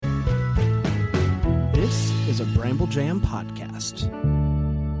a Bramble Jam podcast.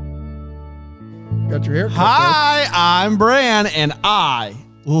 Got your hair cut. Hi, I'm Bran, and I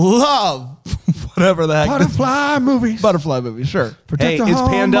love whatever the heck. Butterfly movies. Butterfly movies, sure. Protect Hey, the it's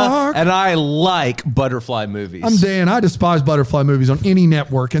Panda, Hallmark. and I like butterfly movies. I'm Dan. I despise butterfly movies on any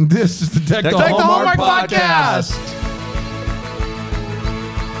network, and this is the Deck the Hallmark podcast.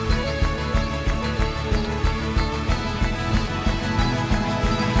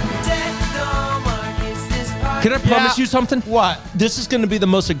 Can I promise you something? What? This is going to be the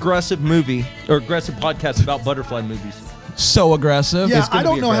most aggressive movie or aggressive podcast about butterfly movies. So aggressive. Yeah, It's gonna I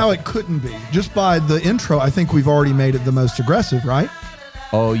don't be know how it couldn't be. Just by the intro, I think we've already made it the most aggressive, right?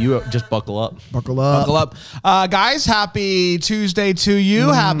 Oh, you just buckle up. Buckle up. Buckle up. Guys, happy Tuesday to you.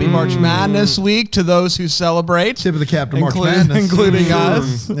 Happy March Madness week to those who celebrate. Tip of the cap to March including- Madness. including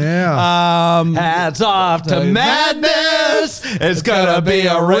us. Yeah. Hats off to madness. It's going to be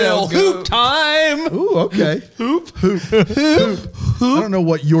a real hoop time. Ooh, okay. Hoop. I don't know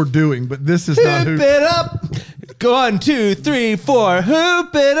what you're doing, but this is not Hoop hoop. it up. Go 1, 2, 3, 4.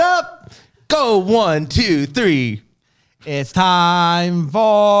 Hoop it up. Go 1, 2, 3. It's time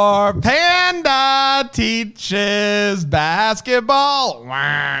for Panda Teaches Basketball.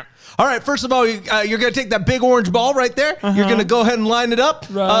 All right, first of all, you're going to take that big orange ball right there. You're going to go ahead and line it up,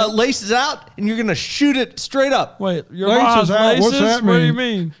 Right. laces out, and you're going to shoot it straight up. Wait, your Laces ball's out? laces? What's that What do you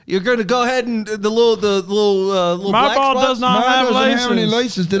mean? mean? You're going to go ahead and the little My black ball spot. does not Mine have doesn't laces. have any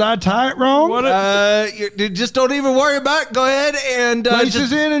laces. Did I tie it wrong? What You just don't even worry about it. Go ahead and Laces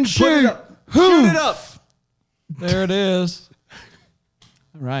just in and put shoot. it up. Shoot it up. There it is.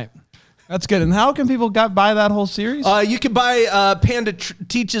 Right. That's good. And how can people buy that whole series? You can buy Panda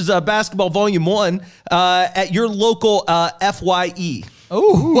Teaches Basketball Volume 1 at your local FYE.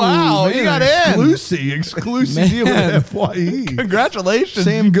 Oh, wow. Man, you got in. Exclusive deal with FYE. Congratulations.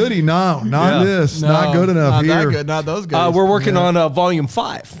 Sam Goody, no, not Yeah. this. No, Not good enough not here. That good. Not those guys. We're working on Volume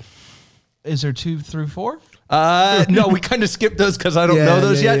 5. Is there 2 through 4? No, we kind of skipped those because I don't Yeah, know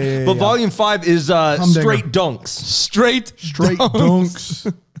those yeah, yet. yeah, but yeah. Volume 5 is straight dunks. Straight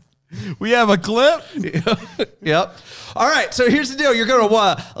Dunks. We have a clip. Yep. All right. So here's the deal. You're going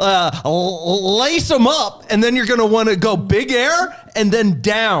to lace them up, and then you're going to want to go big air and then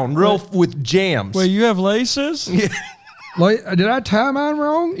down with jams. Wait, you have laces? Wait, did I tie mine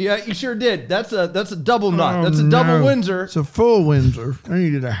wrong? Yeah, you sure did. That's a double knot. That's a double no. Windsor. It's a full Windsor. I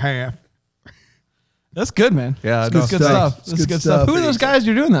needed a half. That's good, man. Yeah, That's good stuff. It's That's good good stuff. stuff. Who are those guys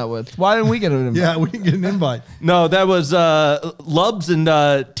you're doing that with? Why didn't we get an invite? Yeah, we can get an invite. No, that was Lubs and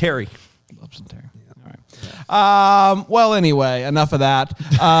Terry. All right. Well, anyway, enough of that.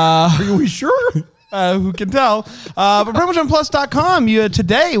 Are we sure? Who can tell? But BrambleJamPlus.com,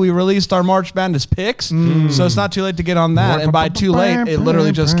 today we released our March Madness picks, so it's not too late to get on that. And by too late, it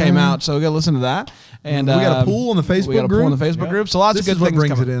literally just came out, so we got to listen to that. And We got a pool on the Facebook We got a group. pool on the Facebook group, so lots This of is good what things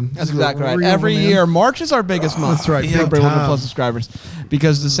brings coming. it in. That's This is exactly what right. reels Every them in. year, March is our biggest month. That's right, for big Brambleman time. Plus subscribers,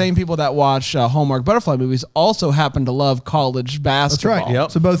 because the same people that watch Hallmark Butterfly movies also happen to love college That's basketball. right.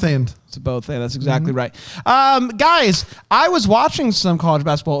 Yep. So both end. It's both. Yeah, that's exactly right. Guys, I was watching some college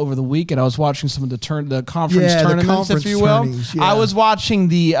basketball over the week, and I was watching some of the conference Yeah, the tournaments, conference if you will. tourneys, yeah. I was watching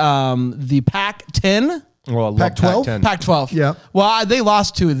the Pac-10, Well, I love Pac-12? Pac-10. Pac-12. Yeah. Well, they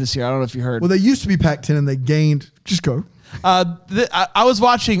lost 2 this year. I don't know if you heard. Well, they used to be Pac-10 and they gained. Just go. I was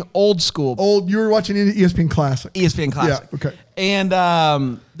watching old school You were watching ESPN Classic. ESPN Classic. Yeah, okay.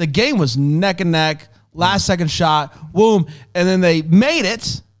 And the game was neck and neck. Last second shot, boom, and then they made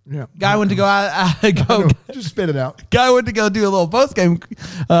it. Yeah. Guy went to go out. Just spit it out. Guy went to go do a little post-game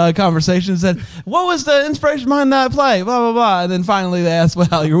conversation and said, what was the inspiration behind that play? Blah, blah, blah. And then finally they asked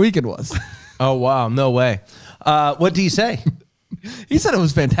how your weekend was. Oh, wow. No way. What do you say? He said it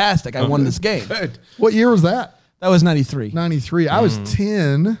was fantastic. I won this game. Good. What year was that? That was 93. 93. I was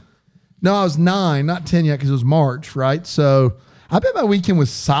 10. No, I was 9, not 10 yet because it was March, right? So I bet my weekend was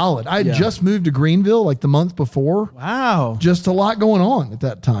solid. I had just moved to Greenville like the month before. Wow. Just a lot going on at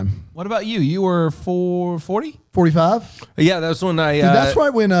that time. What about you? You were 40? 45? Yeah, that's when I... Dude, that's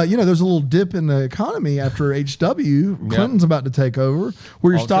right when, there's a little dip in the economy after HW. Clinton's about to take over.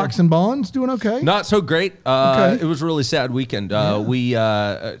 Were your stocks and bonds doing okay? Not so great. Okay. It was a really sad weekend. We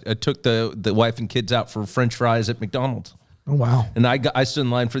took the wife and kids out for French fries at McDonald's. Oh, wow. And I stood in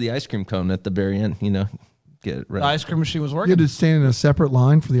line for the ice cream cone at the very end, get it ready. The ice cream machine was You working. had to stand in a separate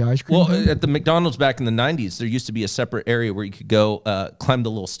line for the ice cream? Well, thing? at the McDonald's back in the 90s, there used to be a separate area where you could go climb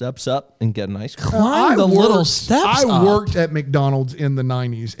the little steps up and get an ice cream. Climb the little steps I up. worked at McDonald's in the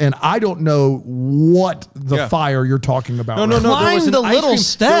 90s, and I don't know what the fire you're talking about. No. Climb There was an the ice little cream,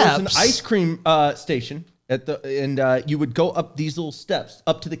 There was an steps. ice cream station and you would go up these little steps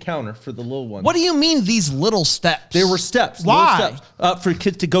up to the counter for the little one. What do you mean these little steps? There were steps. Why? Little steps, for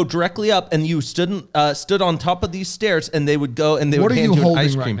kids to go directly up, and you stood on top of these stairs, and they would go and they What would are hand you you an holding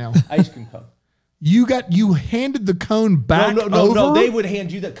ice right cream. now? Ice cream cone. You handed the cone back No. over? They would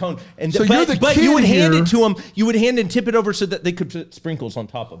hand you that cone, and So but, you're the but kid you would hand here. it to them. You would hand and tip it over so that they could put sprinkles on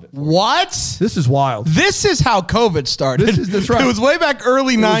top of it. What? This is wild. This is how COVID started. That's right. It was way back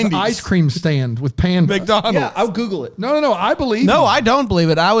early It was 90s. an ice cream stand with Panda. McDonald's. Yeah, I'll Google it. No. I believe No, you. I don't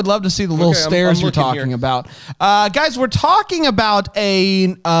believe it. I would love to see the little Okay, I'm stairs you're looking talking here. about. Guys, we're talking about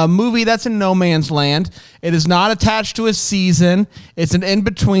a movie that's in no man's land. It is not attached to a season. It's an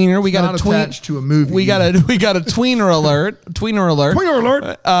in-betweener. We got not a tween attached to a movie We got a tweener alert. Tweener alert.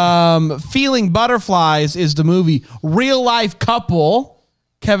 Tweener alert. Feeling Butterflies is the movie. Real life couple,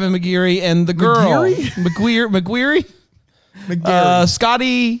 Kevin McGeary and the girl. McGeary?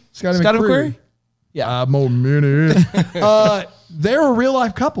 Scotty McQuarrie? Yeah. More minute. They're a real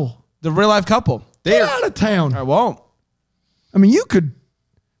life couple. The real life couple. Get out of town. I won't. I mean, you could.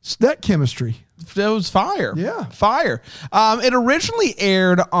 That chemistry. It was fire. Yeah. Fire. It originally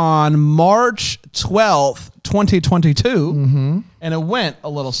aired on March 12th, 2022, and it went a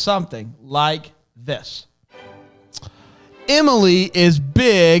little something like this. Emily is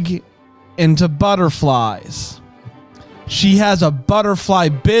big into butterflies. She has a butterfly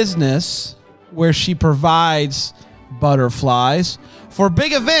business where she provides butterflies for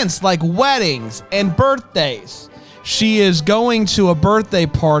big events like weddings and birthdays. She is going to a birthday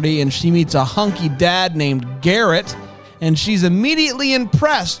party and she meets a hunky dad named Garrett, and she's immediately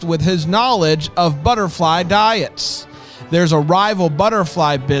impressed with his knowledge of butterfly diets. There's a rival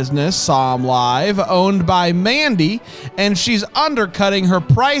butterfly business, Som Live, owned by Mandy, and she's undercutting her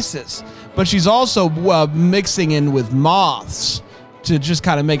prices, but she's also mixing in with moths to just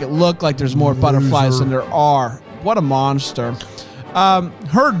kind of make it look like there's more butterflies than there are. What a monster.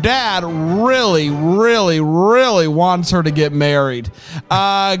 Her dad really wants her to get married.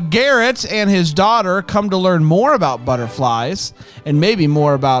 Garrett and his daughter come to learn more about butterflies and maybe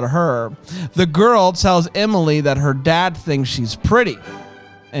more about her. The girl tells Emily that her dad thinks she's pretty.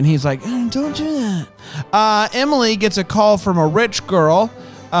 And he's like, don't do that. Emily gets a call from a rich girl.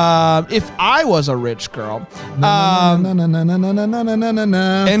 If I was a rich girl.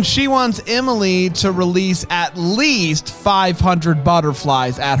 And she wants Emily to release at least 500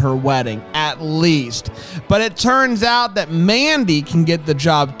 butterflies at her wedding. At least. But it turns out that Mandy can get the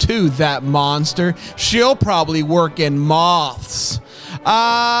job too, that monster. She'll probably work in moths.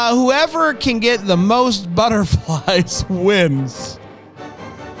 Whoever can get the most butterflies wins.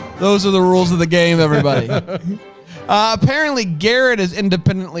 Those are the rules of the game, everybody. Apparently, Garrett is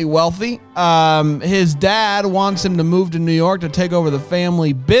independently wealthy. His dad wants him to move to New York to take over the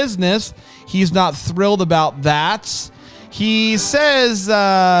family business. He's not thrilled about that. He says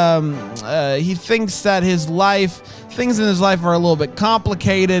he thinks that things in his life are a little bit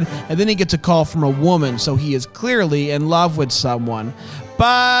complicated, and then he gets a call from a woman, so he is clearly in love with someone.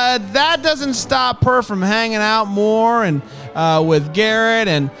 But that doesn't stop her from hanging out more and with Garrett,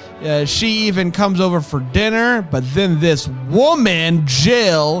 and she even comes over for dinner. But then this woman,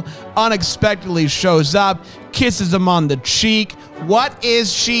 Jill, unexpectedly shows up, kisses him on the cheek. What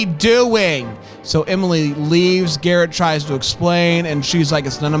is she doing? So Emily leaves. Garrett tries to explain, and she's like,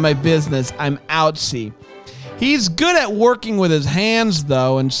 it's none of my business. I'm outsy. He's good at working with his hands,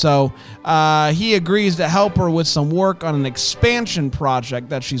 though, and so he agrees to help her with some work on an expansion project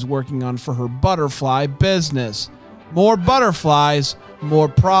that she's working on for her butterfly business. More butterflies, more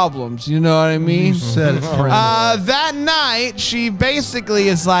problems. You know what I mean? Said it's friendly. That night, she basically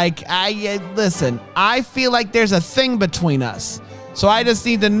is like, listen, I feel like there's a thing between us, so I just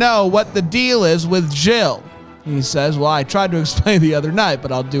need to know what the deal is with Jill. He says, well, I tried to explain the other night,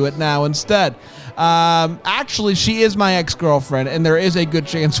 but I'll do it now instead. Actually, she is my ex-girlfriend, and there is a good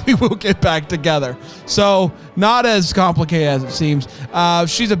chance we will get back together. So, not as complicated as it seems.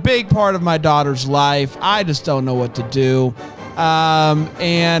 She's a big part of my daughter's life. I just don't know what to do.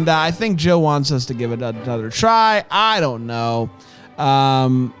 And I think Jill wants us to give it another try. I don't know.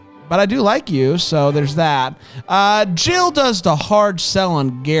 But I do like you, so there's that. Jill does the hard sell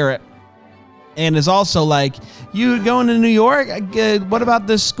on Garrett. And is also like, you going to New York? What about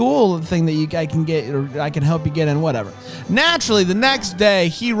this school thing that I can get, or I can help you get in, whatever. Naturally, the next day,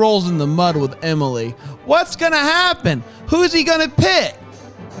 he rolls in the mud with Emily. What's going to happen? Who's he going to pick?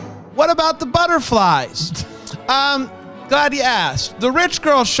 What about the butterflies? Glad you asked. The rich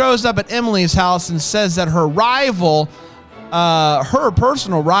girl shows up at Emily's house and says that her rival, her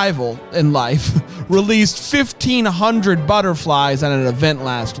personal rival in life, released 1,500 butterflies at an event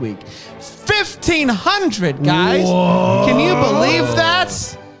last week. 1,500, guys. Whoa. Can you believe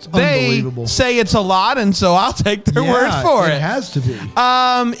that? They unbelievable. say it's a lot, and so I'll take their word for it. It has to be.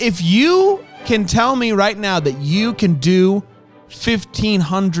 If you can tell me right now that you can do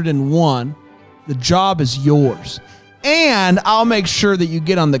 1,501, the job is yours. And I'll make sure that you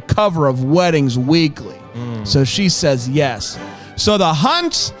get on the cover of Weddings Weekly. So she says yes. So the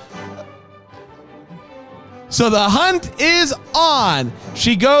hunt is on.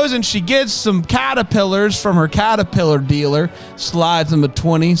 She goes and she gets some caterpillars from her caterpillar dealer, slides them a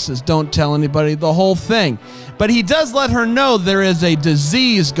 20, says don't tell anybody, the whole thing. But he does let her know there is a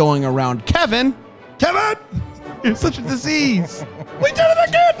disease going around. Kevin, you're such a disease. We did it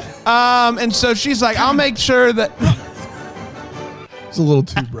again. And so she's like, I'll make sure that... It's a little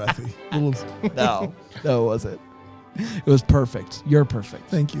too breathy. No, it wasn't. It was perfect. You're perfect.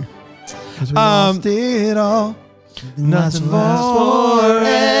 Thank you. Because we lost it all. Nothing lasts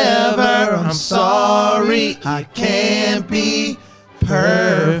forever. I'm sorry, I can't be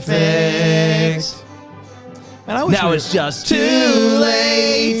perfect. And Now it's just too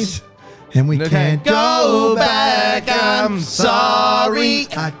late. And we can't Go back. I'm sorry,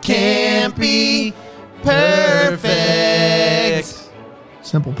 I can't be perfect.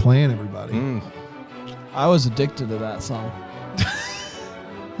 Simple plan, everybody. I was addicted to that song.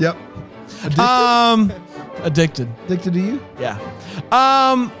 Yep. Addicted. Addicted to you? Yeah.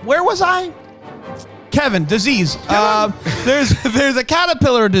 Where was I? Kevin, disease. There's a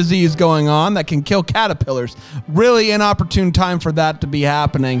caterpillar disease going on that can kill caterpillars. Really inopportune time for that to be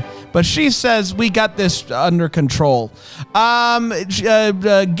happening. But she says we got this under control.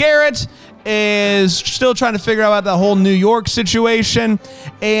 Garrett is still trying to figure out the whole New York situation.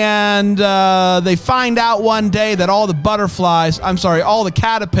 And they find out one day that all the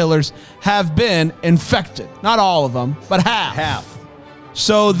caterpillars have been infected. Not all of them, but half.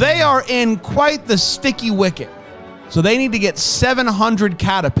 So they are in quite the sticky wicket. So they need to get 700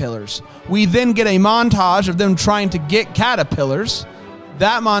 caterpillars. We then get a montage of them trying to get caterpillars.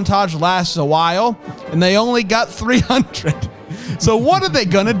 That montage lasts a while, and they only got 300. So what are they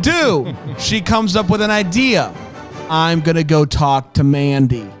going to do? She comes up with an idea. I'm going to go talk to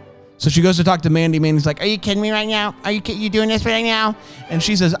Mandy. So she goes to talk to Mandy. Mandy's like, are you kidding me right now? Are you doing this right now? And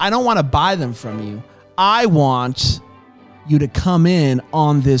she says, I don't want to buy them from you. I want you to come in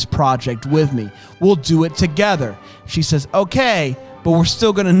on this project with me. We'll do it together. She says, okay, but we're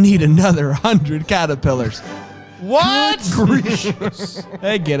still going to need another 100 caterpillars. What?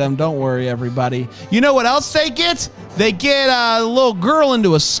 They get them. Don't worry, everybody. You know what else they get? They get a little girl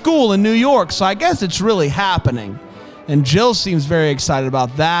into a school in New York, so I guess it's really happening. And Jill seems very excited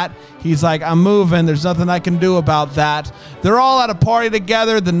about that. He's like, I'm moving. There's nothing I can do about that. They're all at a party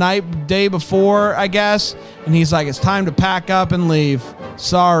together the day before, I guess. And he's like, it's time to pack up and leave.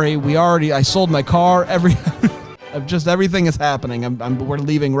 Sorry, I sold my car. Everything is happening. We're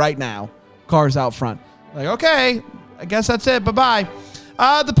leaving right now. Car's out front. Like, okay, I guess that's it. Bye-bye.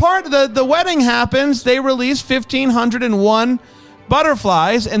 The wedding happens. They release 1,501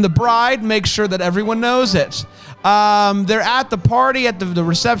 butterflies, and the bride makes sure that everyone knows it. They're at the party, at the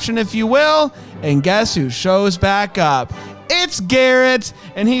reception, if you will, and guess who shows back up? It's Garrett,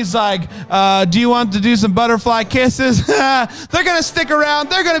 and he's like, do you want to do some butterfly kisses? They're going to stick around.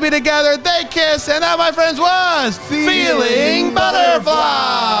 They're going to be together. They kiss, and that, my friends, was Feeling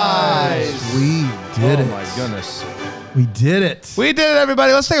Butterflies. We did it. Oh, my goodness. We did it. We did it,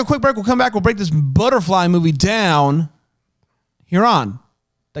 everybody. Let's take a quick break. We'll come back. We'll break this butterfly movie down here on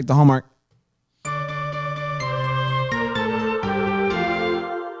Take the Hallmark.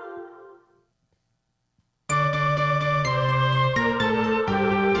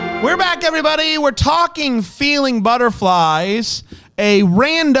 We're back, everybody. We're talking Feeling Butterflies, a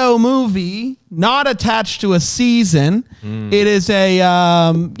rando movie not attached to a season. It is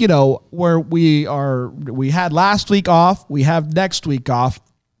a, where we had last week off. We have next week off.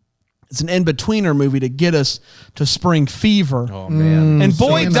 It's an in-betweener movie to get us to spring fever. Oh, man. And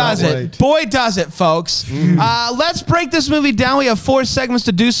boy, does cannot it. wait. Boy, does it, folks. Let's break this movie down. We have 4 segments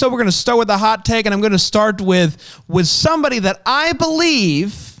to do so. We're going to start with a hot take, and I'm going to start with somebody that I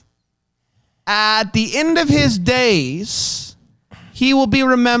believe at the end of his days, he will be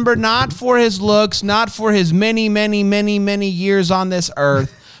remembered not for his looks, not for his many, many, many, many years on this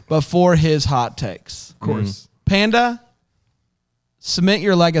earth, but for his hot takes. Of course. Panda, submit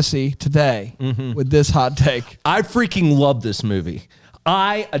your legacy today with this hot take. I freaking love this movie.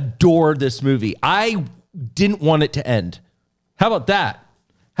 I adore this movie. I didn't want it to end. How about that?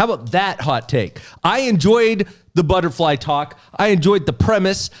 How about that hot take? I enjoyed the butterfly talk. I enjoyed the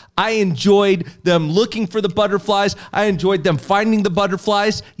premise. I enjoyed them looking for the butterflies. I enjoyed them finding the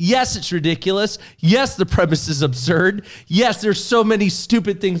butterflies. Yes, it's ridiculous. Yes, the premise is absurd. Yes, there's so many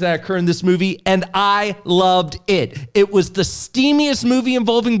stupid things that occur in this movie, and I loved it. It was the steamiest movie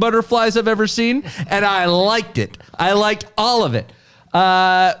involving butterflies I've ever seen, and I liked it. I liked all of it.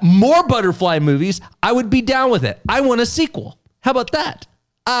 More butterfly movies, I would be down with it. I want a sequel. How about that?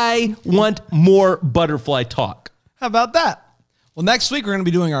 I want more butterfly talk. How about that? Well, next week we're going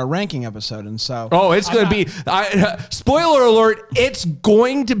to be doing our ranking episode, and so it's going to be spoiler alert. It's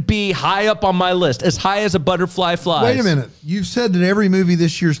going to be high up on my list, as high as a butterfly flies. Wait a minute. You've said that every movie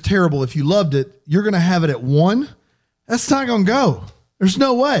this year is terrible. If you loved it, you're going to have it at 1. That's not going to go. There's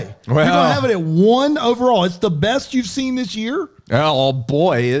no way. You're going to have it at 1 overall. It's the best you've seen this year. Oh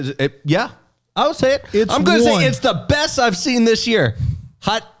boy, yeah. I'll say it. I'm going to say it's the best I've seen this year.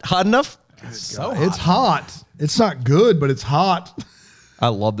 Hot enough? It's hot. It's not good, but it's hot. I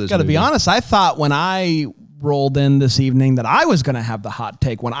love this. Got to be honest. I thought when I rolled in this evening that I was going to have the hot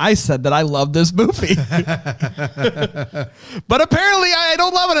take when I said that I love this movie. But apparently I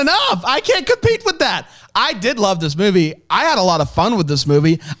don't love it enough. I can't compete with that. I did love this movie. I had a lot of fun with this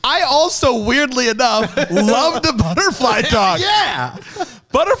movie. I also, weirdly enough, loved the butterfly talk. Yeah.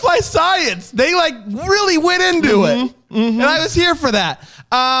 Butterfly science. They really went into it. And I was here for that.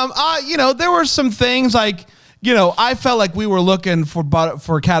 There were some things I felt like we were looking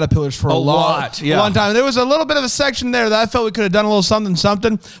for caterpillars for a long time. There was a little bit of a section there that I felt we could have done a little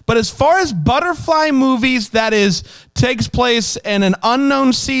something. But as far as butterfly movies takes place in an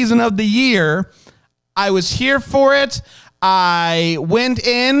unknown season of the year, I was here for it. I went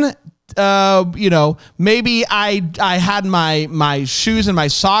in. Maybe I had my shoes and my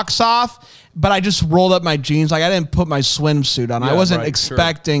socks off, but I just rolled up my jeans. I didn't put my swimsuit on. I wasn't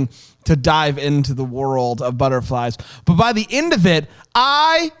expecting to dive into the world of butterflies. But by the end of it,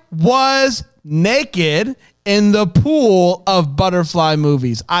 I was naked in the pool of butterfly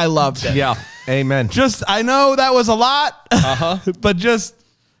movies. I loved it. Yeah. Amen. I know that was a lot, but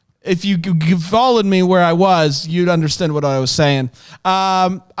if you followed me where I was, you'd understand what I was saying.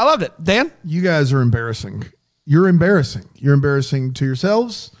 I loved it. Dan? You guys are embarrassing. You're embarrassing. You're embarrassing to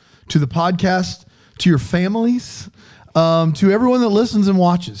yourselves, to the podcast, to your families, to everyone that listens and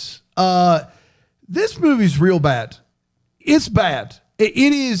watches. This movie's real bad. It's bad. It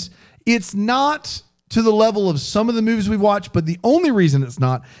is. It's not to the level of some of the movies we've watched, but the only reason it's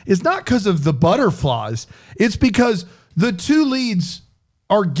not is not because of the butterflies. It's because the two leads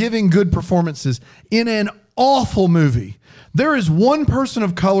are giving good performances in an awful movie. There is one person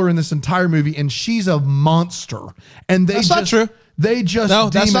of color in this entire movie, and she's a monster. And that's not true. They just no,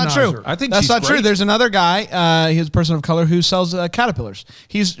 that's not true. Her. I think that's she's not great. true. There's another guy. He's a person of color who sells caterpillars.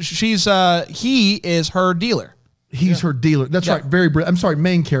 He is her dealer. He's her dealer. That's right. Very brilliant. I'm sorry,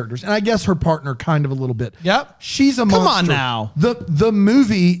 main characters, and I guess her partner kind of a little bit. Yep. She's a monster. Come on now. The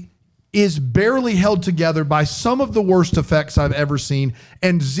movie is barely held together by some of the worst effects I've ever seen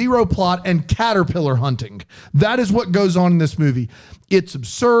and zero plot and caterpillar hunting. That is what goes on in this movie. It's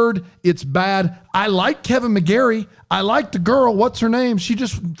absurd. It's bad. I like Kevin McGarry. I like the girl. What's her name? She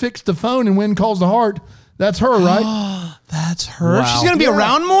just fixed the phone and When Calls the Heart. That's her, right? That's her. Wow. She's going to be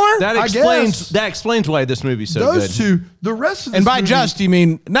around more? That explains why this movie's so good. Those two, the rest of this and by movie, just, you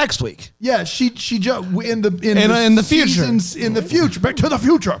mean next week? Yeah, she in the future. Seasons, in the future, back to the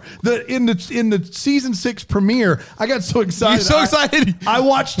future. In the season 6 premiere, I got so excited. You're so excited. I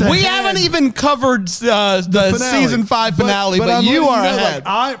watched. We haven't even covered the finale. season 5 finale, but I'm you letting are know, ahead.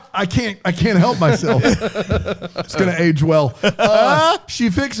 I can't help myself. It's gonna age well. She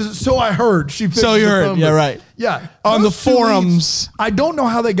fixes. So I heard she fixes. So you the heard, phone, yeah, but- right. Yeah, On those the two forums. leads, I don't know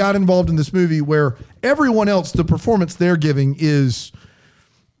how they got involved in this movie where everyone else, the performance they're giving is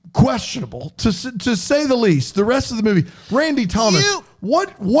questionable to say the least. The rest of the movie, Randy Thomas,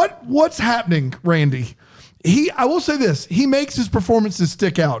 what's happening, Randy? I will say this, he makes his performances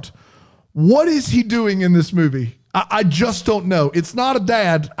stick out. What is he doing in this movie? I just don't know. It's not a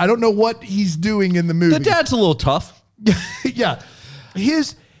dad. I don't know what he's doing in the movie. The dad's a little tough. Yeah.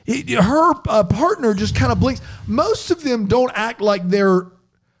 Her partner just kind of blinks. Most of them don't act like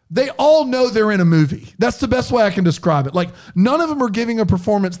they all know they're in a movie. That's the best way I can describe it. Like, none of them are giving a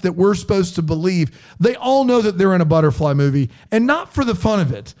performance that we're supposed to believe. They all know that they're in a butterfly movie, and not for the fun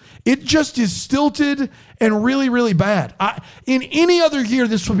of it. It just is stilted and really, really bad. In any other year,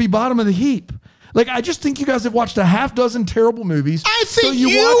 this would be bottom of the heap. Like, I just think you guys have watched a half dozen terrible movies. I think So you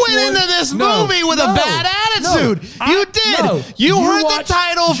watch went one- into this No, movie with a no, bad attitude. no. You did. No. You heard the watched-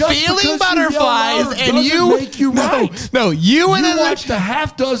 title just "Feeling because you Butterflies" yell louder and doesn't you make you right. No, you went You in watched a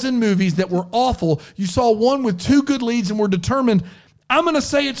half dozen movies that were awful. You saw one with 2 good leads and were determined, I'm going to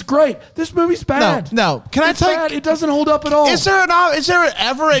say it's great. This movie's bad. No. Can I It's tell you? bad. It doesn't hold up at all. Is there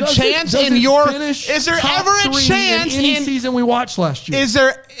ever a Does chance does in it your? finish Is there top ever a 3 chance in any in? season we watched last year? Is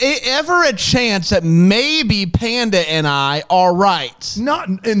there ever a chance that maybe Panda and I are right?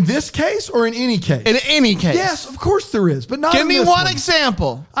 Not in this case or in any case? In any case, Yes, of course there is, but not Give in me this one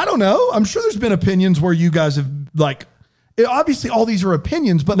example. I don't know. I'm sure there's been opinions where you guys have obviously all these are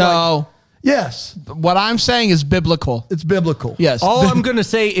opinions, but No, yes, what I'm saying is biblical. it's biblical. Yes. All I'm going to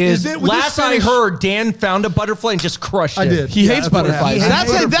say is, Is it- would last this I finish- heard, Dan found a butterfly and just crushed it. I did. He Yeah, hates that's what butterflies. happened.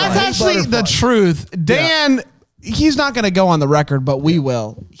 That's He hates that's butterflies. actually the Butterflies. truth. Dan, he's not going to go on the record, but we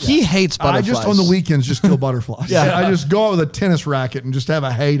will. He hates I butterflies. just on the weekends just kill butterflies. Yeah. I just go out with a tennis racket and just have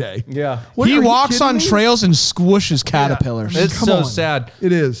a heyday. Yeah. What, He are you walks kidding on me? trails and squishes caterpillars. It's Come so on. sad.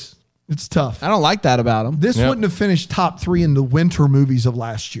 It is. It's tough. I don't like that about him. This Yep. wouldn't have finished top 3 in the winter movies of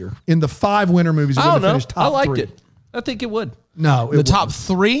last year. In the 5 winter movies, it I wouldn't don't have know. finished I top liked 3. it. I think it would. No, it The top wouldn't.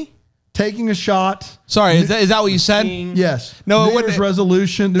 3? Taking a shot. Sorry, is that what you said? Yes. No, it New wouldn't- Year's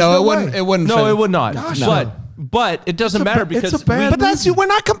resolution. There's No, it way. wouldn't. It wouldn't. No, fit. it would not. Gosh, but it doesn't It's a matter ba- it's because a bad But that's we're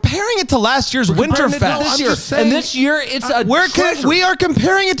not comparing it to last year's comparing it to Winterfest. this I'm year. just saying- And this year, it's a treasure. We are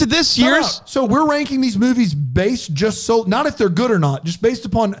comparing it to this Time year's. out. So we're ranking these movies based just so not if they're good or not, just based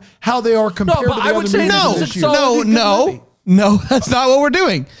upon how they are compared but to the I other would say movies No, this this is year. a solid- no, that's not what we're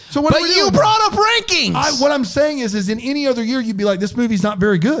doing. So what are but we you doing? brought up rankings. What I'm saying is in any other year you'd be like, this movie's not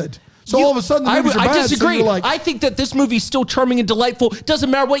very good. So all of a sudden the movies are bad. I disagree. So you're like, I think that this movie's still charming and delightful. Doesn't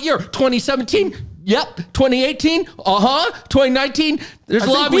matter what year. 2017. Yep. 2018. 2019. There's a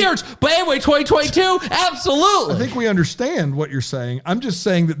think lot of we- years. But anyway, 2022. Absolutely. I think we understand what you're saying. I'm just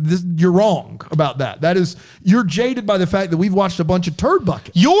saying that you're wrong about that. That is, you're jaded by the fact that we've watched a bunch of turd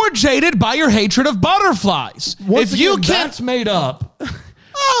buckets. You're jaded by your hatred of butterflies. Once if you again, can't, that's made up.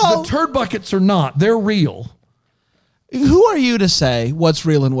 Oh. The turd buckets are not. They're real. who are you to say what's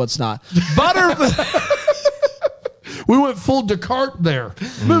real and what's not? Butter. We went full Descartes there.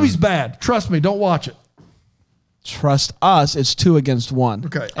 Movie's bad. Trust me. Don't watch it. Trust us. It's 2 against 1.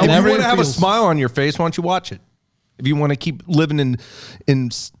 Okay. If And you every want to have a feels- smile on your face, why don't you watch it? If you want to keep living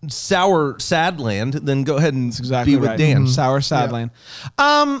in sour sad land, then go ahead and Exactly be with right. Dan. Sour Sadland.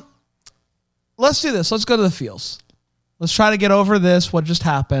 Let's do this. Let's go to the feels. Let's try to get over this. What just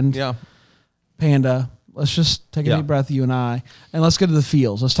happened? Yeah. Panda. Let's just take a Yeah. deep breath, you and I, and let's get to the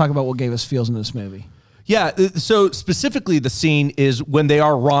feels. Let's talk about what gave us feels in this movie. Yeah, so specifically the scene is when they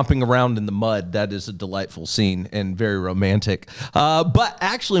are romping around in the mud. That is a delightful scene and very romantic. But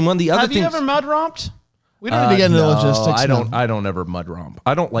actually, one of the other Have things. you ever mud romped? We don't need to get into no, logistics. I don't. no. I don't ever mud romp.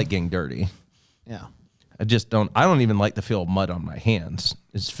 I don't like getting dirty. Yeah. I just don't. I don't even like the feel of mud on my hands.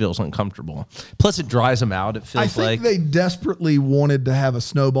 It feels uncomfortable. Plus, it dries them out. It feels I think like they desperately wanted to have a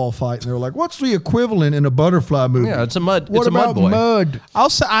snowball fight, and they were like, "What's the equivalent in a butterfly movie?" yeah, it's a mud. What it's a mud about boy. mud?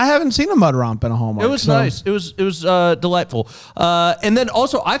 I'll say I haven't seen a mud romp in a Hallmark. It was so- nice. It was delightful. And then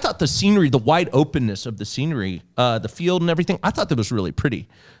also, I thought the scenery, the wide openness of the scenery, the field and everything, I thought that was really pretty.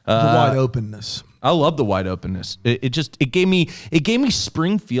 The wide openness. I love the wide openness. It gave me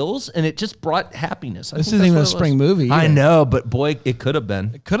spring feels, and it just brought happiness. I This think isn't that's even what a it was. spring movie I either. know, but boy, it could have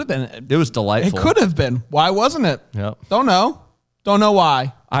been. Could have been. It was It delightful. could have been. Why wasn't it? Yep. Don't know. Don't know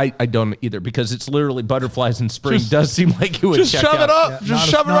why. I don't either because it's literally butterflies in spring. Does seem like it would Just check shove out. it up. Yeah, Just not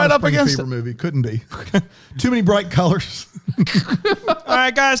a- shove it not right a up Spring against Fever it. movie. Couldn't be. Too many bright colors. All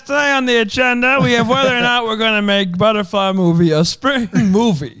right, guys. Today on the agenda, we have whether or not we're going to make Butterfly movie a spring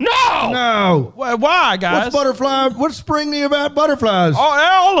movie. No. Why, guys? What's springy about butterflies?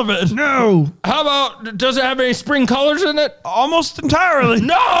 All of it. No. How about does it have any spring colors in it? Almost entirely.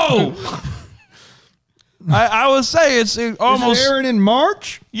 No. I would say it's almost. Is it airing in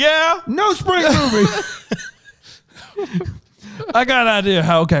March? Yeah. No spring movie. I got an idea.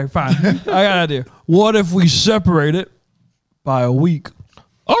 Okay, fine. I got an idea. What if we separate it by a week?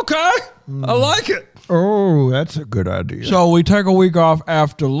 Okay, I like it. Oh, that's a good idea. So we take a week off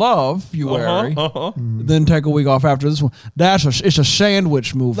after Love, February, then take a week off after this one. It's a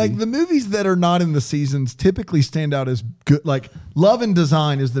sandwich movie. Like the movies that are not in the seasons typically stand out as good. Like Love and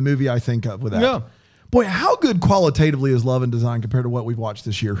Design is the movie I think of with that. Yeah. Boy, how good qualitatively is Love and Design compared to what we've watched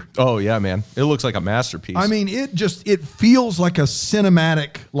this year? Oh yeah, man, it looks like a masterpiece. I mean, it feels like a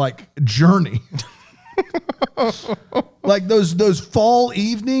cinematic journey. Like those fall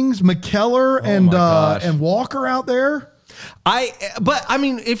evenings, McKellar my gosh. and Walker out there. But I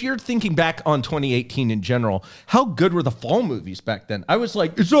mean, if you're thinking back on 2018 in general, how good were the fall movies back then? I was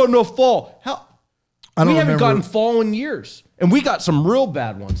like, it's not enough fall. How? I don't We haven't remember. gotten fall in years, and we got some real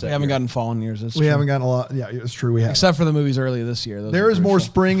bad ones. We haven't gotten fall in years. We haven't gotten a lot. Yeah, it's true. We have. Except for the movies earlier this year. Those There were is more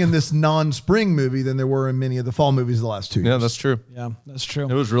crucial. spring in this non-spring movie than there were in many of the fall movies the last 2 years. Yeah, that's true. Yeah, that's true.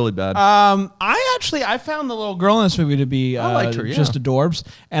 It was really bad. I found the little girl in this movie to be liked her, yeah. just adorbs,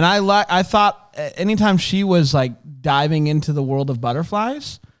 and I thought anytime she was like diving into the world of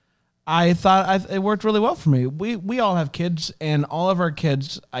butterflies, I thought it worked really well for me. We all have kids, and all of our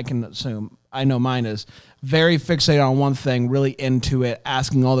kids, I can assume, I know mine is very fixated on one thing, really into it,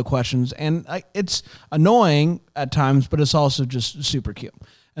 asking all the questions, and it's annoying at times, but it's also just super cute.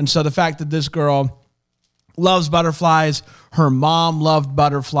 And so the fact that this girl loves butterflies, her mom loved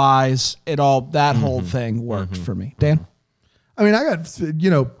butterflies, that whole thing worked for me. Dan? I mean, I got,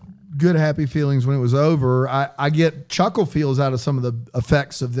 good, happy feelings when it was over. I get chuckle feels out of some of the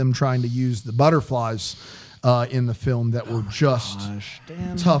effects of them trying to use the butterflies in the film that were just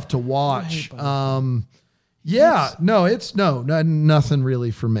Dan. tough to watch. Nothing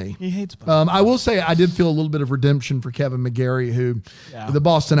really for me. He hates butterflies. I will say I did feel a little bit of redemption for Kevin McGarry, who the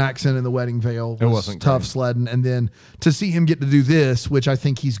Boston accent in The Wedding Veil was wasn't tough great. sledding. And then to see him get to do this, which I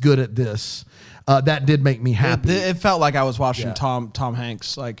think he's good at this, that did make me happy. It felt like I was watching Tom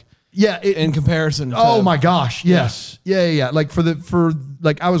Hanks, like in comparison to Oh my gosh, yes. Yeah. Like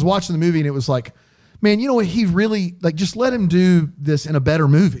I was watching the movie and it was like, man, you know what? He really just let him do this in a better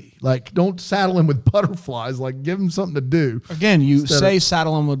movie. Like, don't saddle him with butterflies. Like, give him something to do. Again, you Instead say of-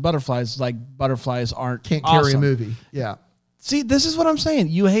 saddle them with butterflies, like butterflies Can't carry awesome. a movie. Yeah. See, this is what I'm saying.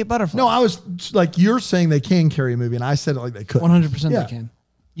 You hate butterflies. No, I was like, you're saying they can carry a movie, and I said it like they couldn't. 100% Yeah. they can.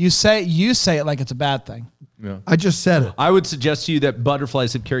 You say it like it's a bad thing. I just said it. I would suggest to you that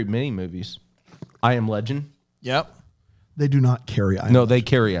butterflies have carried many movies. I Am Legend. Yep. They do not carry. No, they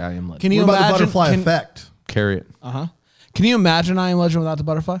carry I Am Legend. Can you What about imagine the butterfly effect? Carry it. Can you imagine I Am Legend without the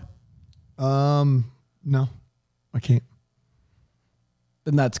butterfly? No, I can't.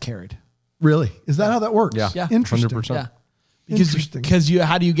 Then that's carried. Really? Is that how that works? Yeah. Yeah. Interesting. 100%. Yeah. Interesting. Because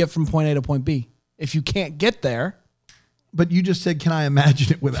how do you get from point A to point B? If you can't get there, But you just said, can I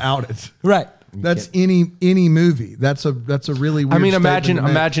imagine it without it? right? That's any movie. That's a really weird. I mean, statement to make.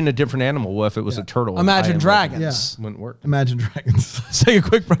 imagine a different animal. What if it was a turtle? Imagine I Am dragons. Legend? Wouldn't work. Imagine Dragons. Let's take a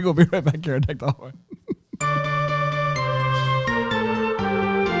quick break. We'll be right back here and take the hallway.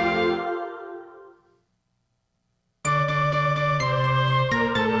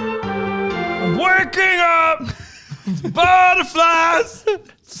 Waking up, butterflies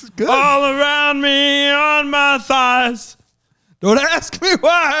Good. all around me on my thighs. Don't ask me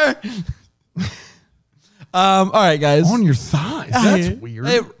why. All right, guys. On your thighs. That's weird.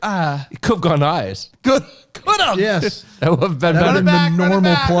 Hey, It could have gone eyes. good up. Yes. That would have been That would better. have been the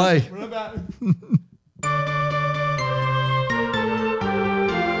normal play.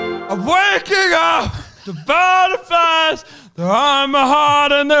 I'm waking up to butterflies. They're on my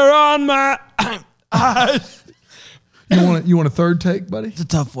heart and they're on my eyes. You want a third take, buddy? It's a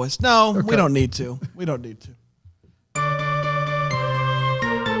tough voice. No, we don't need to. We don't need to.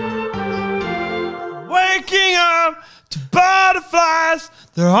 Waking up to butterflies.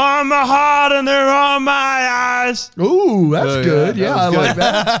 They're on my heart and they're on my eyes. Ooh, that's Oh, good. yeah, Yeah, that I was like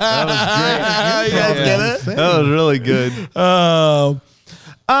that. That was You guys get it? That was really good.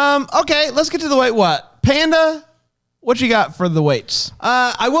 Okay, let's get to the weight. What? Panda, what you got for the weights?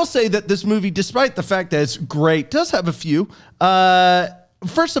 I will say that this movie, despite the fact that it's great, does have a few.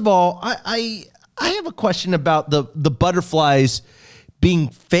 First of all, I have a question about the butterflies being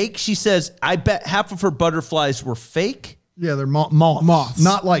fake. She says, I bet half of her butterflies were fake. Yeah, they're moths. Moths.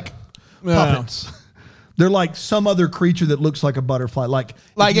 Not like puppets. They're like some other creature that looks like a butterfly. Like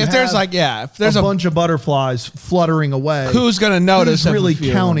you if there's have like, if there's a bunch of butterflies fluttering away, who's gonna notice Who's if really a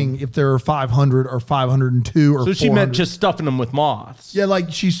few- counting if there are 500 or 502 or So she meant 400? just stuffing them with moths. Yeah,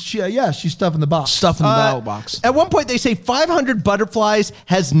 like she's stuffing the box. stuff in the bottle box? At one point, they say 500 butterflies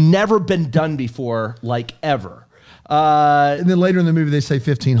has never been done before, like ever. And then later in the movie they say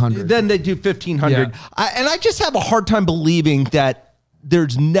 1500. Then they do 1,500. Yeah. And I just have a hard time believing that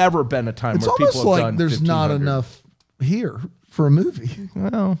there's never been a time It's where almost people have like done there's not 1,500. enough here for a movie.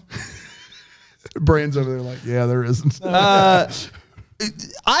 Well, Brand's over there like, yeah, there isn't.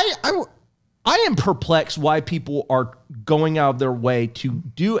 I am perplexed why people are going out of their way to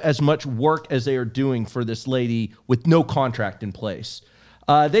do as much work as they are doing for this lady with no contract in place.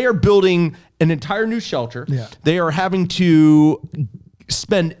 They are building an entire new shelter. Yeah. They are having to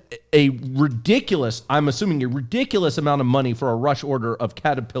spend a ridiculous, I'm assuming a ridiculous amount of money for a rush order of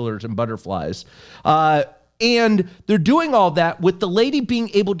caterpillars and butterflies. And they're doing all that with the lady being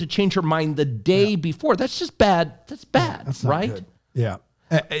able to change her mind the day before. That's just bad. That's bad, That's not right? good. Yeah.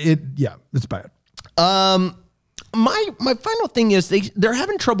 It's bad. My final thing is they're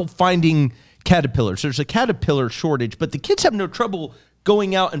having trouble finding caterpillars. There's a caterpillar shortage, but the kids have no trouble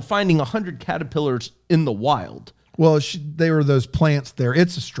going out and finding 100 caterpillars in the wild. Well, they were those plants there.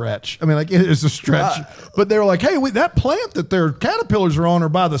 It's a stretch. I mean, like it is a stretch. But they were like, hey, that plant that their caterpillars are on are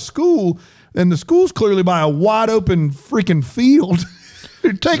by the school, and the school's clearly by a wide open freaking field.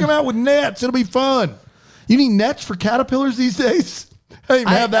 Take them out with nets. It'll be fun. You need nets for caterpillars these days? Hey,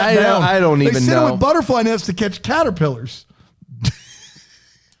 man, have that down. I don't even They sit know. with butterfly nets to catch caterpillars.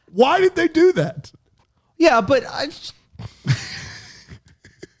 Why did they do that? Yeah, but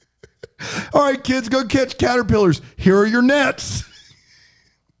All right, kids, go catch caterpillars. Here are your nets.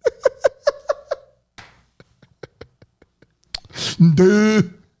 Duh.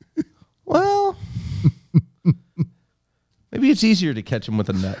 well, maybe it's easier to catch them with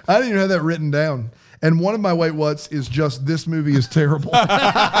a net. I didn't even have that written down. And one of my wait what's is just this movie is terrible.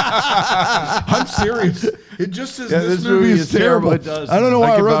 I'm serious. It just says this movie is terrible. It does. I don't know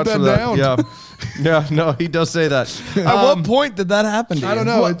why I can wrote vouch that for down. Yeah, no, he does say that. At what point did that happen to you? I don't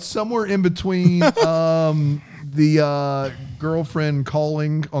know. It's somewhere in between the girlfriend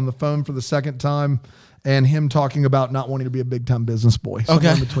calling on the phone for the second time and him talking about not wanting to be a big time business boy.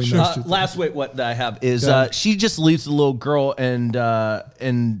 Somewhere in between those two things. Last wait, what I have is she just leaves the little girl and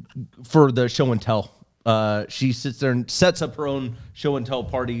for the show and tell. She sits there and sets up her own show and tell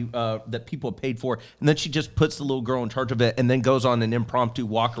party that people have paid for, and then she just puts the little girl in charge of it, and then goes on an impromptu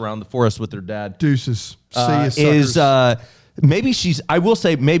walk around the forest with her dad. Deuces. See you, suckers. Maybe I will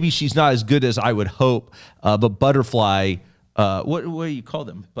say maybe she's not as good as I would hope, but Butterfly, what do you call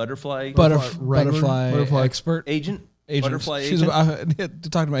them? Butterfly Butterfly expert agent? Butterfly She's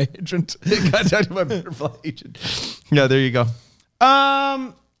agent? talking to my agent. Talking about Butterfly agent. Yeah, there you go.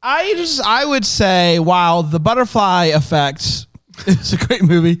 I would say, while The Butterfly Effect is a great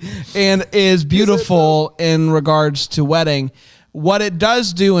movie and is beautiful in regards to wedding, what it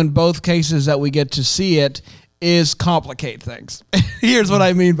does do in both cases that we get to see it is complicate things. Here's what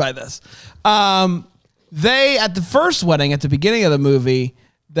I mean by this. They, at the first wedding, at the beginning of the movie,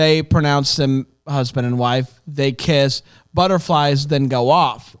 they pronounce them husband and wife. They kiss. Butterflies then go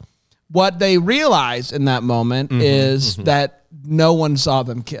off. What they realize in that moment is that no one saw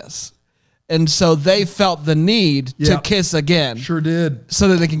them kiss. And so they felt the need to kiss again. Sure did. So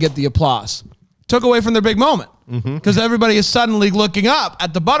that they can get the applause. Took away from their big moment. Because everybody is suddenly looking up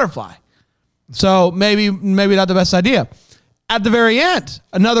at the butterfly. So maybe not the best idea. At the very end,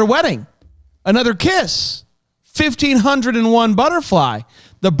 another wedding, another kiss, 1,501 butterfly.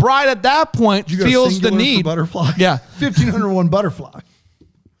 The bride at that point You go feels the singular for need. butterfly. Yeah. 1,501 butterfly.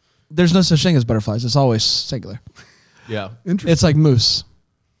 There's no such thing as butterflies. It's always singular. Yeah. Interesting. It's like moose.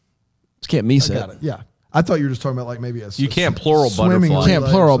 Just can't meese it. Got it. Yeah. I thought you were just talking about like maybe You can't plural swimming butterfly. You can't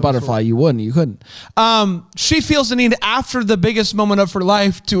relay plural of some butterfly. sort. You wouldn't. You couldn't. She feels the need after the biggest moment of her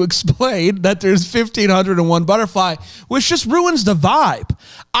life to explain that there's 1,501 butterfly, which just ruins the vibe.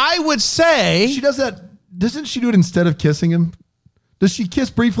 I would say She does that. Doesn't she do it instead of kissing him? Does she kiss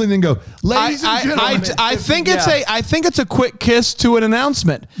briefly and then go, ladies and gentlemen? I think it's a quick kiss to an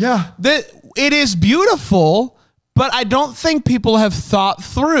announcement. Yeah. That it is beautiful, but I don't think people have thought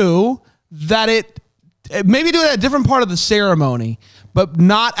through that maybe do it at a different part of the ceremony, but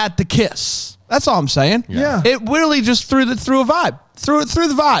not at the kiss. That's all I'm saying. Yeah. It really just threw a vibe. Through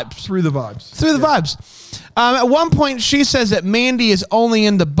the vibes. Through the vibes. Through the vibes. At one point, she says that Mandy is only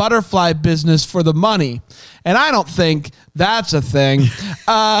in the butterfly business for the money. And I don't think that's a thing.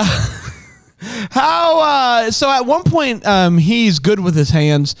 So at one point, he's good with his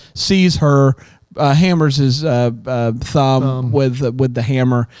hands, sees her, hammers his thumb with the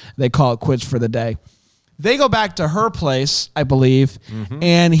hammer. They call it quits for the day. They go back to her place, I believe,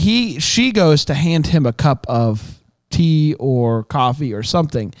 and she goes to hand him a cup of tea or coffee or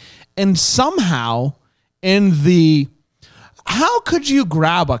something. And somehow how could you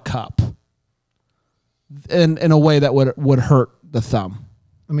grab a cup in a way that would hurt the thumb?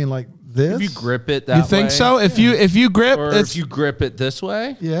 I mean, like this. If you grip it that way. You think so? If you grip, Or if you grip it this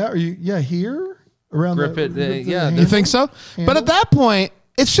way. Yeah. Here around Grip the, it, the yeah, handle? you think so? But at that point,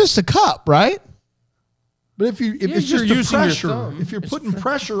 it's just a cup, right? But if it's you're just the using your pressure, thumb. if you're putting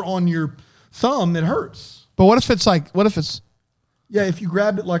pressure on your thumb, it hurts. But what if it's Yeah, if you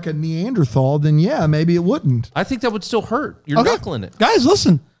grabbed it like a Neanderthal, then yeah, maybe it wouldn't. I think that would still hurt. You're knuckling it. Guys,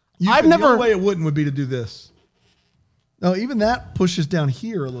 listen. The only way it wouldn't would be to do this. No, even that pushes down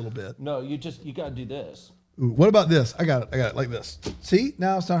here a little bit. No, you got to do this. Ooh, what about this? I got it like this. See?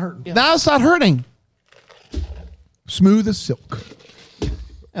 Now it's not hurting. Now it's not hurting. Smooth as silk.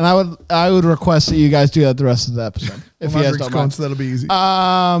 And I would request that you guys do that the rest of the episode. If you guys don't mind. So that'll be easy.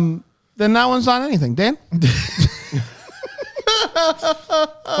 Then that one's not anything. Dan?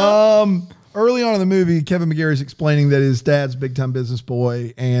 Early on in the movie, Kevin McGarry is explaining that his dad's a big-time business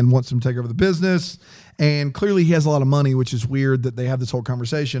boy and wants him to take over the business. And clearly he has a lot of money, which is weird that they have this whole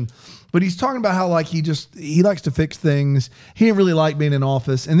conversation. But he's talking about how like he likes to fix things. He didn't really like being in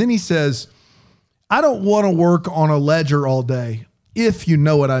office. And then he says, I don't want to work on a ledger all day, if you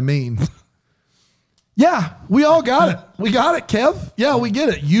know what I mean. Yeah, we all got it. We got it, Kev. Yeah, we get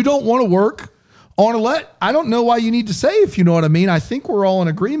it. You don't want to work on a I don't know why you need to say if you know what I mean. I think we're all in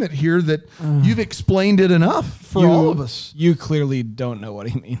agreement here that you've explained it enough for all of us. You clearly don't know what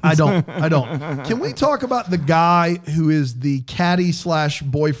he means. I don't. Can we talk about the guy who is the caddy /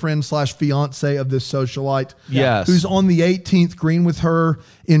 boyfriend / fiance of this socialite? Yes. Who's on the 18th green with her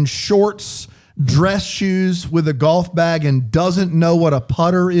in shorts, dress shoes with a golf bag and doesn't know what a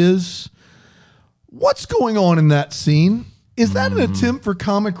putter is? What's going on in that scene? Is that an attempt for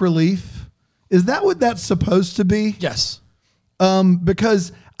comic relief? Is that what that's supposed to be? Yes.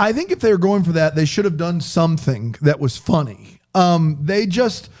 Because I think if they were going for that, they should have done something that was funny. They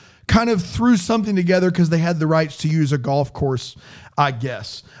just kind of threw something together because they had the rights to use a golf course, I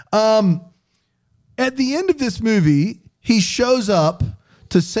guess. At the end of this movie, he shows up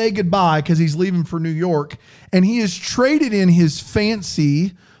to say goodbye because he's leaving for New York, and he has traded in his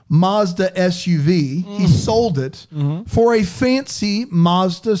fancy Mazda SUV. He sold it for a fancy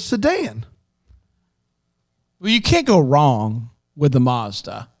Mazda sedan. Well, you can't go wrong with the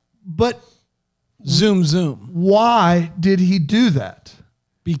Mazda. But Zoom, zoom. why did he do that?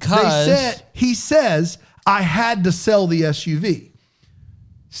 Because He says, I had to sell the SUV.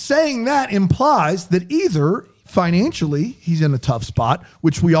 Saying that implies that either financially he's in a tough spot,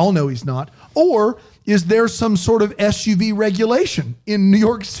 which we all know he's not, or is there some sort of SUV regulation in New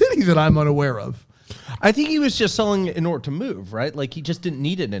York City that I'm unaware of? I think he was just selling it in order to move, right? Like he just didn't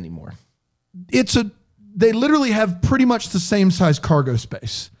need it anymore. They literally have pretty much the same size cargo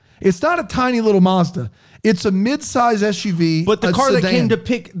space. It's not a tiny little Mazda. It's a mid-size SUV. But the car sedan. that came to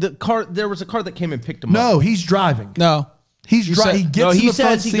pick there was a car that came and picked him up. No, he's driving. no. He's driving. He gets in the front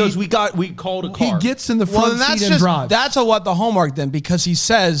says, he seat. goes, we called a car. He gets in the Well, front then that's seat and drives. that's a what the homework then, because he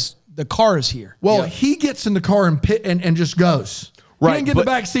says the car is here. Well, he gets in the car and just goes. Right, He didn't get in the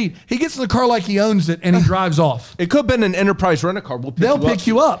but- back seat. He gets in the car like he owns it and he drives off. It could have been an Enterprise rent-a-car. They'll pick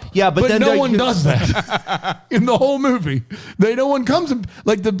you up. Yeah, but then no one does that in the whole movie. No one comes and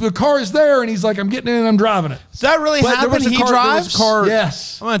like the car is there and he's like, I'm getting in and I'm driving it. Does that really But there happen? was a He car- there was a drives? car-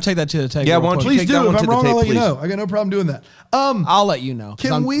 Yes. I'm going to take that to the table. Yeah, real why don't you quick. Please take that do. one If to I'm the wrong, I'll tape, let you please. know. I got no problem doing that. I'll let you know. 'cause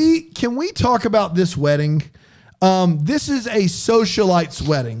Can we talk about this wedding? This is a socialite's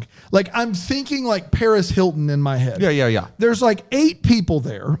wedding. Like I'm thinking like Paris Hilton in my head. Yeah. There's like 8 people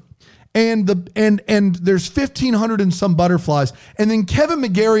there. And there's 1,500 and some butterflies. And then Kevin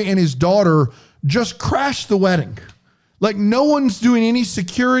McGarry and his daughter just crashed the wedding. Like no one's doing any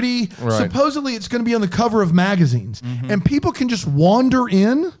security. Right. Supposedly it's going to be on the cover of magazines. And people can just wander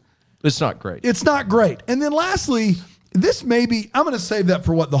in. It's not great. It's not great. And then lastly, this may be, I'm going to save that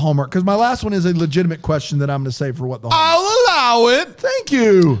for What the Hallmark, because my last one is a legitimate question that I'm going to save for What the Hallmark. I'll allow it. Thank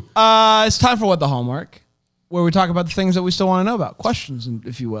you. It's time for What the Hallmark, where we talk about the things that we still want to know about. Questions,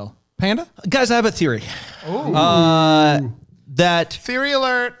 if you will. Panda? Guys, I have a theory. That Theory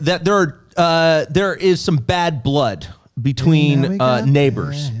alert. that there is some bad blood between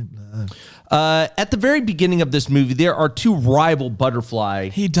neighbors. At the very beginning of this movie, there are 2 rival butterfly.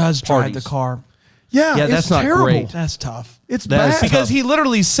 He does drive parties. the car. Yeah, Yeah, it's that's not terrible. great. That's tough. It's That is bad. tough. Because he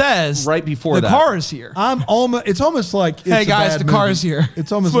literally says Right before the that. car is here. It's almost like it's Hey a guys, bad the car movie. is here.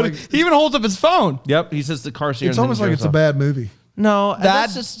 It's almost But like he even holds up his phone. Yep, he says the car's here. it's and then almost he like drives it's a off. bad movie. No, That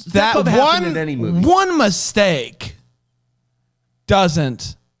that could happen in any movie. one mistake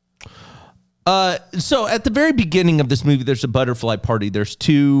doesn't. So at the very beginning of this movie, there's a butterfly party. There's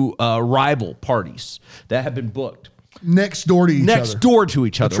 2 rival parties that have been booked Next door to each next other. door to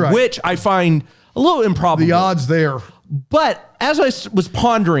each other, right. which I find a little improbable. The odds there. But as I was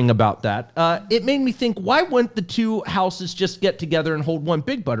pondering about that, it made me think, why wouldn't the 2 houses just get together and hold one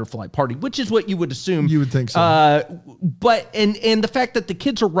big butterfly party, which is what you would assume. You would think so. But and the fact that the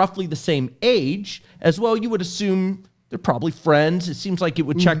kids are roughly the same age as well, you would assume they're probably friends. It seems like it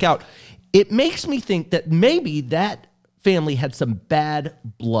would check out. It makes me think that maybe that family had some bad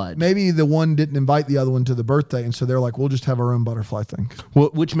blood. Maybe the one didn't invite the other one to the birthday, and so they're like, we'll just have our own butterfly thing.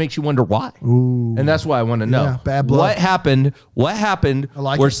 Which makes you wonder why. And that's why I want to know. Yeah, bad blood. What happened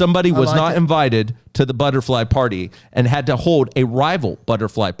like where it. somebody I was like not it. invited to the butterfly party and had to hold a rival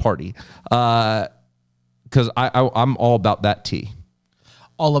butterfly party because I'm all about that tea.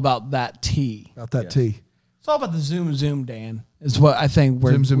 All about that tea. About that tea. It's all about the zoom, Dan, is what I think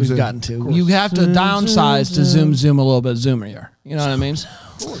Zoom, we've zoom. gotten to. You have to downsize to zoom a little bit zoomier. You know what I mean?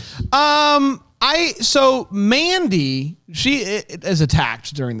 So Mandy, she is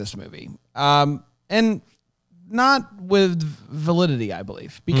attacked during this movie. And not with validity, I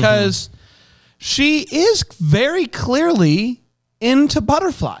believe, because she is very clearly into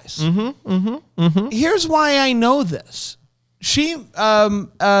butterflies. Here's why I know this. She,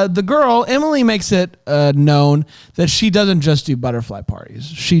 the girl, Emily, makes it known that she doesn't just do butterfly parties.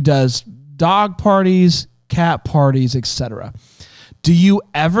 She does dog parties, cat parties, etc. Do you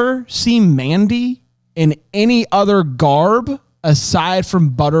ever see Mandy in any other garb aside from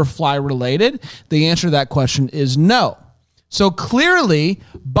butterfly related? The answer to that question is no. So clearly,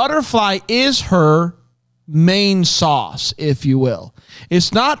 butterfly is her main sauce, if you will.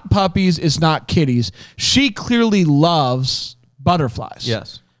 It's not puppies, it's not kitties. She clearly loves butterflies.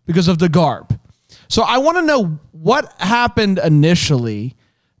 Yes. Because of the garb. So I want to know what happened initially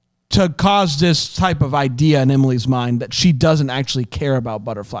to cause this type of idea in Emily's mind that she doesn't actually care about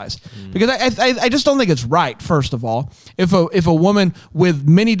butterflies. Because I just don't think it's right, first of all. If a woman with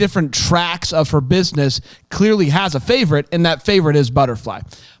many different tracks of her business clearly has a favorite, and that favorite is butterfly.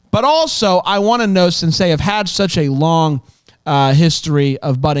 But also, I want to know, since they have had such a long history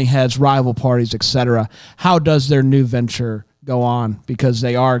of butting heads, rival parties, etc., how does their new venture go on? Because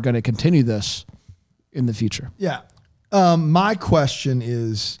they are going to continue this in the future. Yeah. My question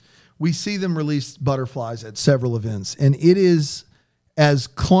is, we see them release butterflies at several events, and it is as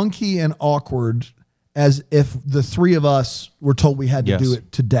clunky and awkward as if the three of us were told we had to do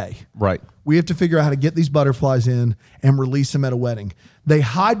it today. Right. We have to figure out how to get these butterflies in and release them at a wedding. They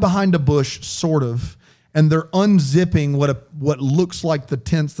hide behind a bush, sort of, and they're unzipping what looks like the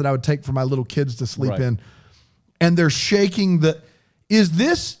tents that I would take for my little kids to sleep in. And they're shaking the... Is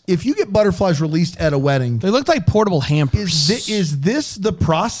this, if you get butterflies released at a wedding... They look like portable hampers. Is this the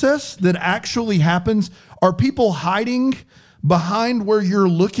process that actually happens? Are people hiding behind where you're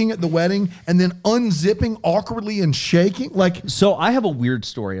looking at the wedding and then unzipping awkwardly and shaking? Like, So I have a weird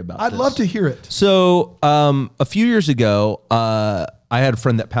story about I'd this. love to hear it. So a few years ago, I had a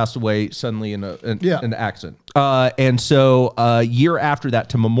friend that passed away suddenly in an accident. And so a year after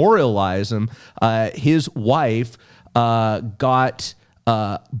that, to memorialize him, his wife got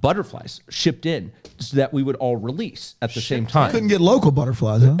butterflies shipped in so that we would all release at the same time. Couldn't get local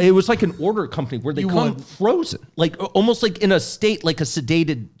butterflies, huh? It was like an order company where they come frozen, like almost like in a state, like a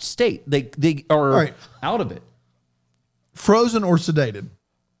sedated state. They are out of it. Frozen or sedated?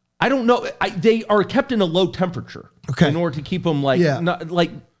 I don't know. They are kept in a low temperature in order to keep them not like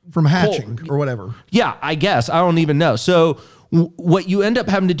From hatching or whatever. Yeah, I guess. I don't even know. So what you end up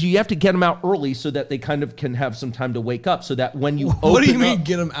having to do, you have to get them out early so that they kind of can have some time to wake up, so that when you open What do you mean up,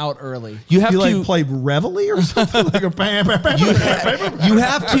 get them out early? you have You to like play Reveille or something? Like a bam, bam, bam, you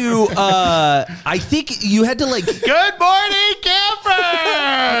have to I think you had to like Good morning,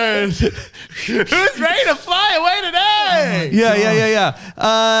 campers! Who's ready to fly away today?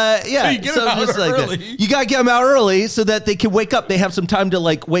 Yeah. you get 'em out early. You got to get them out early so that they can wake up. They have some time to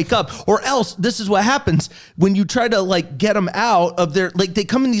like wake up, or else this is what happens when you try to like get them out of their, like they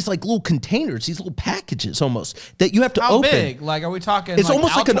come in these like little containers, these little packages almost that you have to How open. big? Like, are we talking? It's like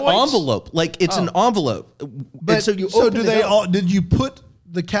almost like an Altoids? envelope. Like it's an envelope. But And so you so open do it they up. all? Did you put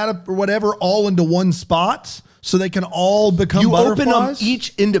the cat or whatever all into one spot so they can all become You butterflies? open them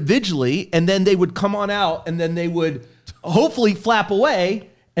each individually, and then they would come on out, and then they would hopefully flap away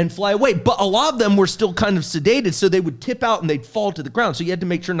and fly away. But a lot of them were still kind of sedated, so they would tip out and they'd fall to the ground. So you had to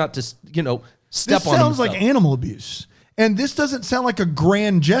make sure not to, step This on them. sounds like stuff. animal abuse. And this doesn't sound like a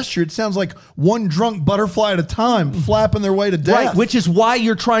grand gesture. It sounds like one drunk butterfly at a time flapping their way to death. Right, which is why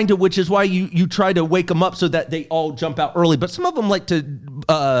you try to wake them up so that they all jump out early. But some of them like to.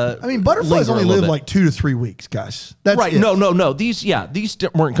 I mean, butterflies linger a only little live bit. like 2 to 3 weeks, guys. That's Right. it. No. These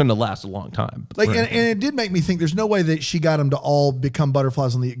weren't going to last a long time. Like, and it did make me think there's no way that she got them to all become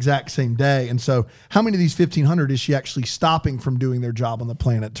butterflies on the exact same day. And so how many of these 1,500 is she actually stopping from doing their job on the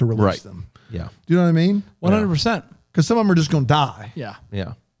planet to release Right. them? Yeah. Do you know what I mean? 100%. Because some of them are just going to die. Yeah.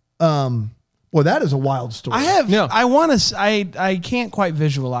 Yeah. Well, that is a wild story. I have. Yeah. I want to. I can't quite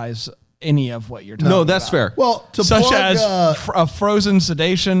visualize any of what you're talking about. No, that's fair. Well, to Such plug, as a frozen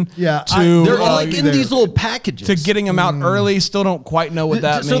sedation. Yeah, To They're I'll like be in there. these little packages to getting them out early. Still don't quite know what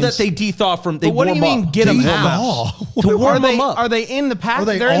that so means. that they de-thaw from. They But what do you warm mean up. get them De-thaw. out? To warm are they them up. are they in the pack? Are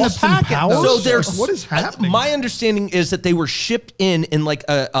they They're in the Austin packet. Powers? though. So they're What is happening? My understanding is that they were shipped in like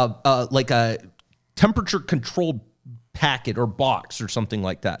a temperature controlled packet or box or something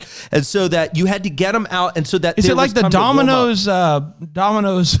like that. And so that you had to get them out. And so that Is there it like was the time to warm up.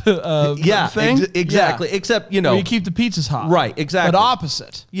 Domino's Yeah, thing? exactly. Yeah. Except, Where you keep the pizzas hot. Right, exactly. But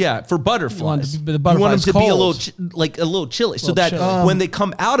opposite. Yeah, for butterflies. the You want them butterflies to be a cold. little, like a little chilly, so Little that chilly. when they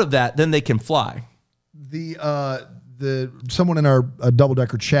come out of that, then they can fly. The someone in our double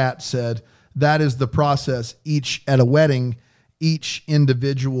decker chat said that is the process. At a wedding, each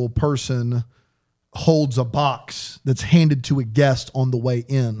individual person holds a box that's handed to a guest on the way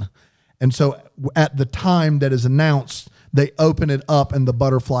in, and so at the time that is announced, they open it up and the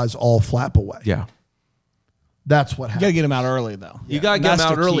butterflies all flap away. Yeah. That's what You happens. got to get them out early, though. You got to get them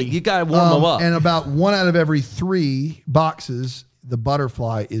That's out the early. key. You got to warm them up. And about 1 out of every 3 boxes, the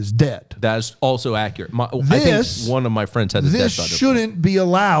butterfly is dead. That is also accurate. I This- think one of my friends had a dead This butterfly. shouldn't be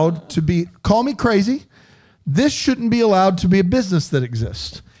allowed to be, call me crazy, this shouldn't be allowed to be a business that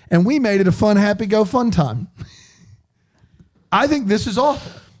exists. And we made it a fun, happy, go fun time. I think this is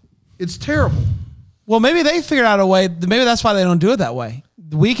awful. It's terrible. Well, maybe they figured out a way. Maybe that's why they don't do it that way.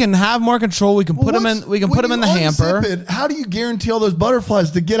 We can have more control. We can put them in. We can put them in the hamper. How do you guarantee all those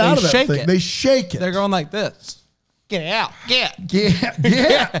butterflies to get out of that shake thing? it. They shake it. They're going like this. Get out. Get.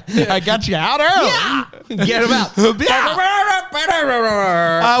 Yeah. I got you out early. Get them out. We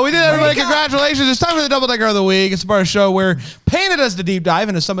did it, everybody. Congratulations. It's time for the Double Decker of the Week. It's a part of the show where Panda does the deep dive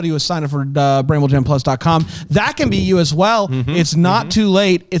into somebody who has signed up for BramblejamPlus.com. That can be you as well. It's not too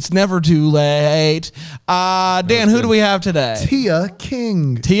late. It's never too late. Dan, who do we have today? Tia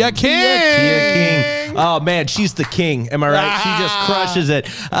King. Tia King. Tia King. Oh, man, she's the king. Am I right? She just crushes it.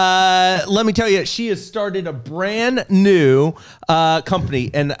 Let me tell you, she has started a brand new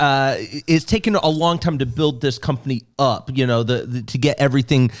company, and it's taken a long time to build this company up, you know, to get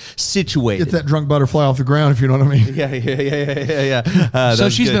everything situated. Get that drunk butterfly off the ground, if you know what I mean. Yeah. So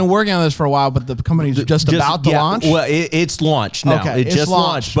she's been working on this for a while, but the company's just about to launch? Well, it's launched now. Okay, It it's just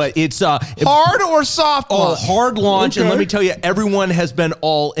launched. launched, but it's Hard or soft Oh, launch? hard launch, and let me tell you, everyone has been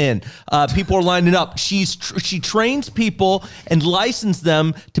all in. People are lining up. She trains people and licenses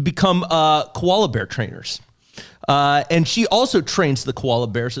them to become koala bear trainers, and she also trains the koala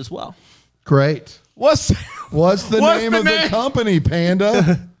bears as well. Great. What's the name of the company,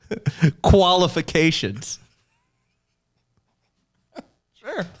 Panda? Qualifications.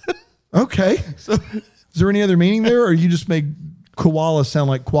 Sure. Okay. So, is there any other meaning there, or you just make koala sound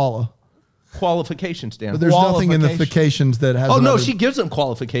like koala? Qualifications, Dan. But there's nothing in the fications that has. Oh no, another- she gives them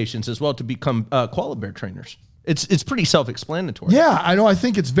qualifications as well to become koala bear trainers. It's pretty self-explanatory. Yeah, I know. I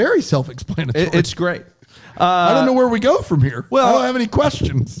think it's very self-explanatory. It's great. I don't know where we go from here. well- I don't have any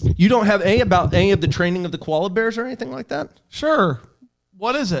questions. You don't have about any of the training of the koala bears or anything like that? Sure.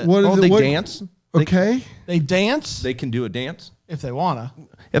 What is it? What is Oh, it? they What- dance. Okay. They dance They can do a dance if they want to.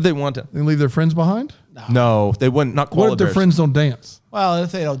 if they want to. They leave their friends behind. No, they wouldn't. Not koala What if their bears. friends don't dance? Well,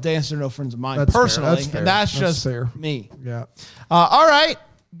 if they don't dance, they're no friends of mine That's fair. personally. That's fair. And that's That's just fair. me. Yeah. All right.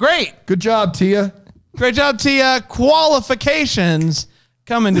 Great. Good job, Tia. Great job, Tia. Qualifications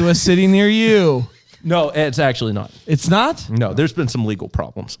coming to a city near you. No, it's actually not. It's not? No, there's been some legal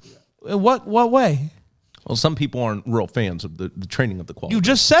problems. What way? Well, some people aren't real fans of the training of the koala. You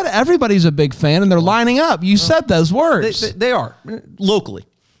just said everybody's a big fan and they're lining up. You said those They, words. they are locally.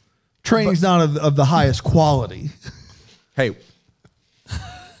 Training's not of the highest quality. Hey,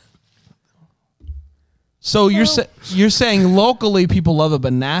 So you're saying locally people love it,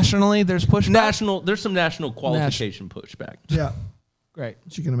 but nationally there's pushback? there's some national qualification pushback, Yeah. Great.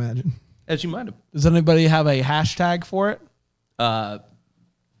 As you can imagine. as you might have. Does anybody have a hashtag for it?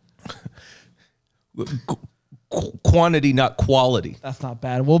 Quantity, not quality. That's not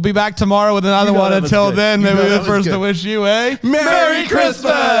bad. We'll be back tomorrow with another You know one. that was Until good. then, You maybe know the that was first to good. wish you a Merry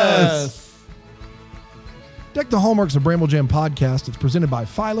Christmas! Deck the Hallmarks of Bramble Jam podcast. It's presented by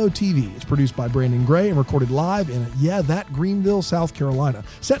Philo TV. It's produced by Brandon Gray and recorded live in, Greenville, South Carolina.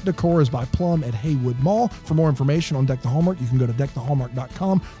 Set decor is by Plum at Haywood Mall. For more information on Deck the Hallmark, you can go to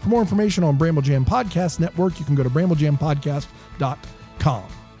deckthehallmark.com. For more information on Bramble Jam Podcast Network, you can go to bramblejampodcast.com.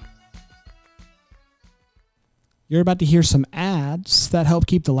 You're about to hear some ads that help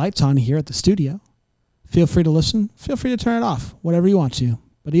keep the lights on here at the studio. Feel free to listen. Feel free to turn it off, whatever you want to.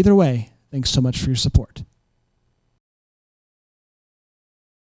 But either way, thanks so much for your support.